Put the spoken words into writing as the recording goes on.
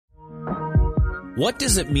What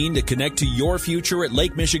does it mean to connect to your future at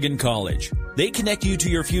Lake Michigan College? They connect you to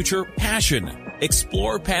your future passion.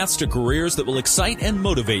 Explore paths to careers that will excite and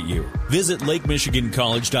motivate you. Visit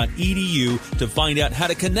lakemichigancollege.edu to find out how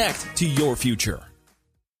to connect to your future.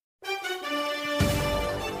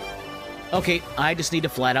 Okay, I just need to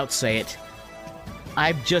flat out say it.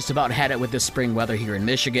 I've just about had it with this spring weather here in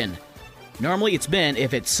Michigan. Normally it's been,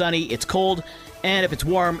 if it's sunny, it's cold, and if it's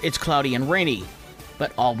warm, it's cloudy and rainy.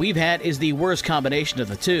 But all we've had is the worst combination of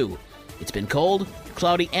the two. It's been cold,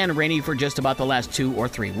 cloudy, and rainy for just about the last 2 or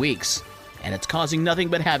 3 weeks. And it's causing nothing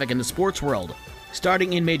but havoc in the sports world.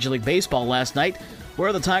 Starting in Major League Baseball last night,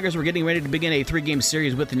 where the Tigers were getting ready to begin a 3-game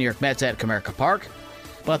series with the New York Mets at Comerica Park.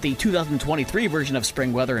 But the 2023 version of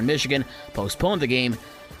spring weather in Michigan postponed the game.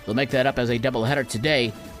 They'll make that up as a doubleheader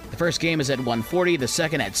today. The first game is at 1:40, the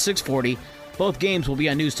second at 6:40. Both games will be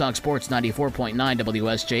on News Talk Sports 94.9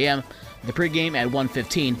 WSJM, the pregame at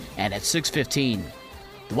 1:15 and at 6:15.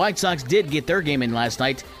 The White Sox did get their game in last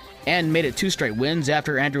night and made it 2 straight wins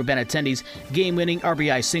after Andrew Benintendi's game-winning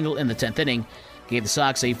RBI single in the 10th inning gave the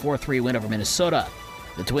Sox a 4-3 win over Minnesota.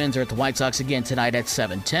 The Twins are at the White Sox again tonight at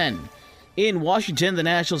 7:10. In Washington, the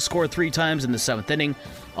Nationals scored 3 times in the 7th inning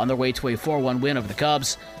on their way to a 4-1 win over the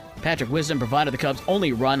Cubs. Patrick Wisdom provided the Cubs'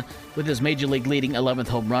 only run with his Major League leading 11th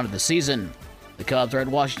home run of the season. The Cubs are at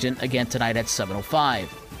Washington again tonight at 7:05.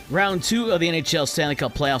 Round 2 of the NHL Stanley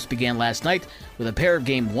Cup Playoffs began last night with a pair of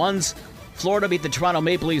Game 1s. Florida beat the Toronto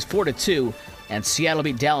Maple Leafs 4-2, and Seattle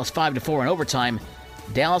beat Dallas 5-4 in overtime.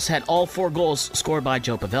 Dallas had all 4 goals scored by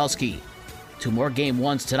Joe Pavelski. 2 more Game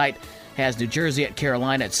 1s tonight has New Jersey at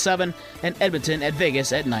Carolina at 7 and Edmonton at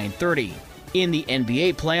Vegas at 9:30. In the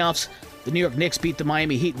NBA playoffs, the New York Knicks beat the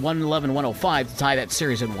Miami Heat 111-105 to tie that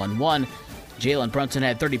series at 1-1. Jalen Brunson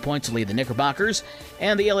had 30 points to lead the Knickerbockers,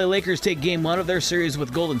 and the LA Lakers take Game 1 of their series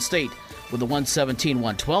with Golden State with a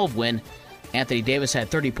 117-112 win. Anthony Davis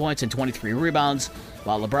had 30 points and 23 rebounds,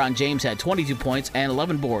 while LeBron James had 22 points and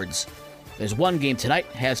 11 boards. There's one game tonight,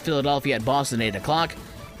 has Philadelphia at Boston at 8 o'clock.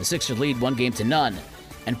 The Sixers lead 1-0.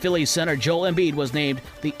 And Phillies center Joel Embiid was named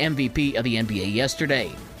the MVP of the NBA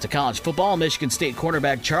yesterday. To college football, Michigan State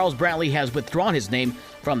cornerback Charles Brantley has withdrawn his name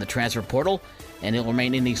from the transfer portal, and he'll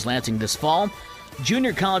remain in East Lansing this fall.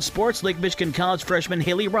 Junior college sports, Lake Michigan College freshman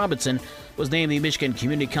Haley Robinson was named the Michigan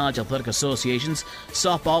Community College Athletic Association's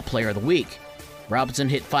Softball Player of the Week. Robinson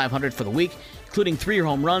hit .500 for the week, including 3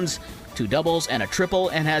 home runs, 2 doubles, and a triple,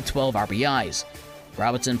 and had 12 RBIs.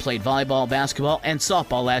 Robinson played volleyball, basketball, and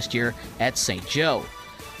softball last year at St. Joe.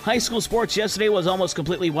 High school sports yesterday was almost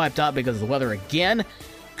completely wiped out because of the weather again.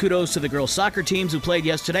 Kudos to the girls' soccer teams who played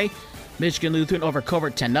yesterday. Michigan Lutheran over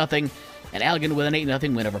Covert 10-0, and Allegan with an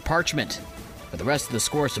 8-0 win over Parchment. For the rest of the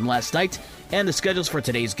scores from last night and the schedules for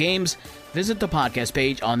today's games, visit the podcast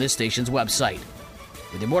page on this station's website.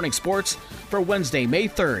 With your morning sports for Wednesday, May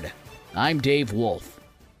 3rd, I'm Dave Wolf.